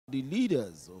The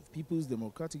leaders of People's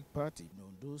Democratic Party in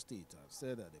Ondo State have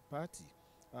said that the party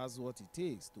has what it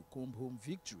takes to comb home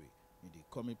victory in the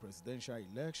coming presidential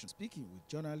election. Speaking with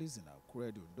journalists in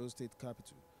Akure, the Ondo State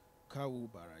capital, Kawu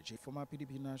Baraje, former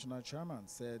PDP national chairman,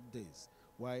 said this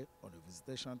while on a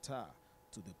visitation tour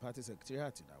to the party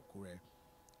secretariat in Akure,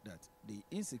 that the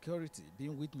insecurity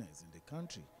being witnessed in the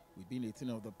country will be a thing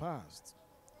of the past.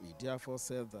 He therefore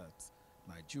said that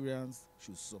Nigerians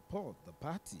should support the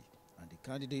party and the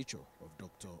candidature of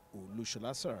Dr.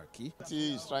 Olushola Saraki. The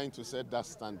party is trying to set that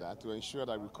standard to ensure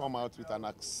that we come out with an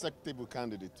acceptable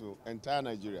candidate to entire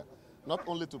Nigeria, not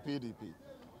only to PDP,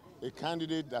 a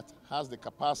candidate that has the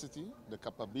capacity, the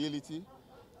capability,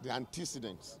 the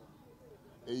antecedents,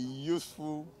 a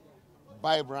youthful,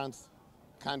 vibrant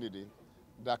candidate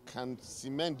that can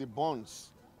cement the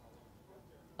bonds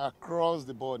across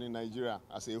the board in Nigeria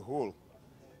as a whole,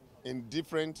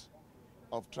 indifferent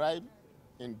of tribe,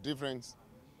 indifference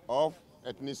of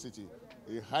ethnicity,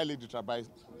 a highly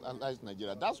detribalized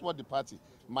Nigeria. That's what the party,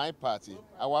 my party,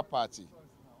 our party,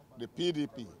 the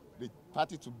PDP, the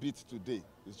party to beat today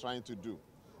is trying to do.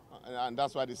 And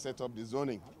that's why they set up the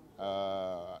zoning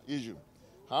issue.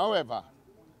 However,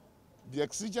 the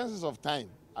exigencies of time,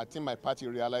 I think my party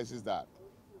realizes that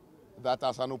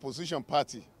as an opposition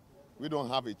party, we don't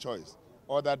have a choice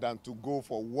other than to go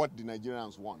for what the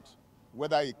Nigerians want,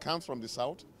 whether it comes from the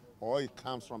south or it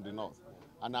comes from the north.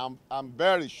 And I'm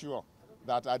very sure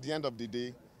that at the end of the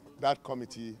day, that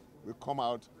committee will come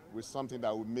out with something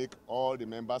that will make all the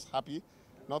members happy.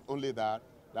 Not only that,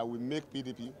 that will make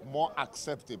PDP more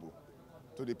acceptable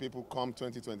to the people come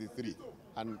 2023.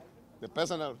 And the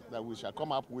person that we shall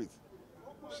come up with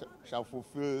shall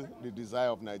fulfill the desire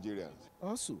of Nigerians.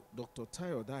 Also, Dr.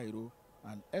 Tayo Dairo,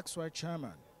 an ex-Y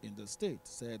chairman in the state,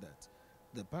 said that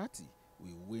the party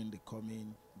will win the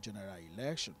coming general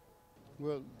election.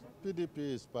 Well, PDP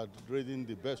is parading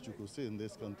the best you could see in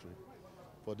this country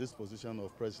for this position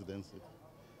of presidency.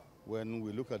 When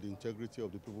we look at the integrity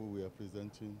of the people we are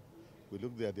presenting, we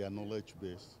looked at their knowledge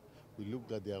base, we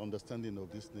looked at their understanding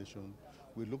of this nation,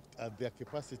 we looked at their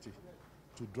capacity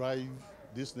to drive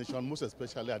this nation, most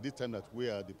especially at this time that we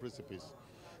are at the precipice.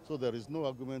 So there is no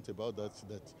argument about that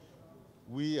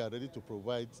we are ready to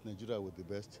provide Nigeria with the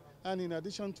best. And in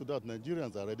addition to that,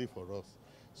 Nigerians are ready for us.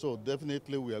 So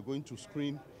definitely we are going to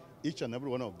screen each and every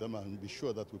one of them and be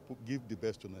sure that we give the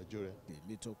best to Nigeria.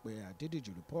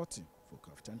 Reporting for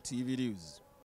KAFTAN TV News.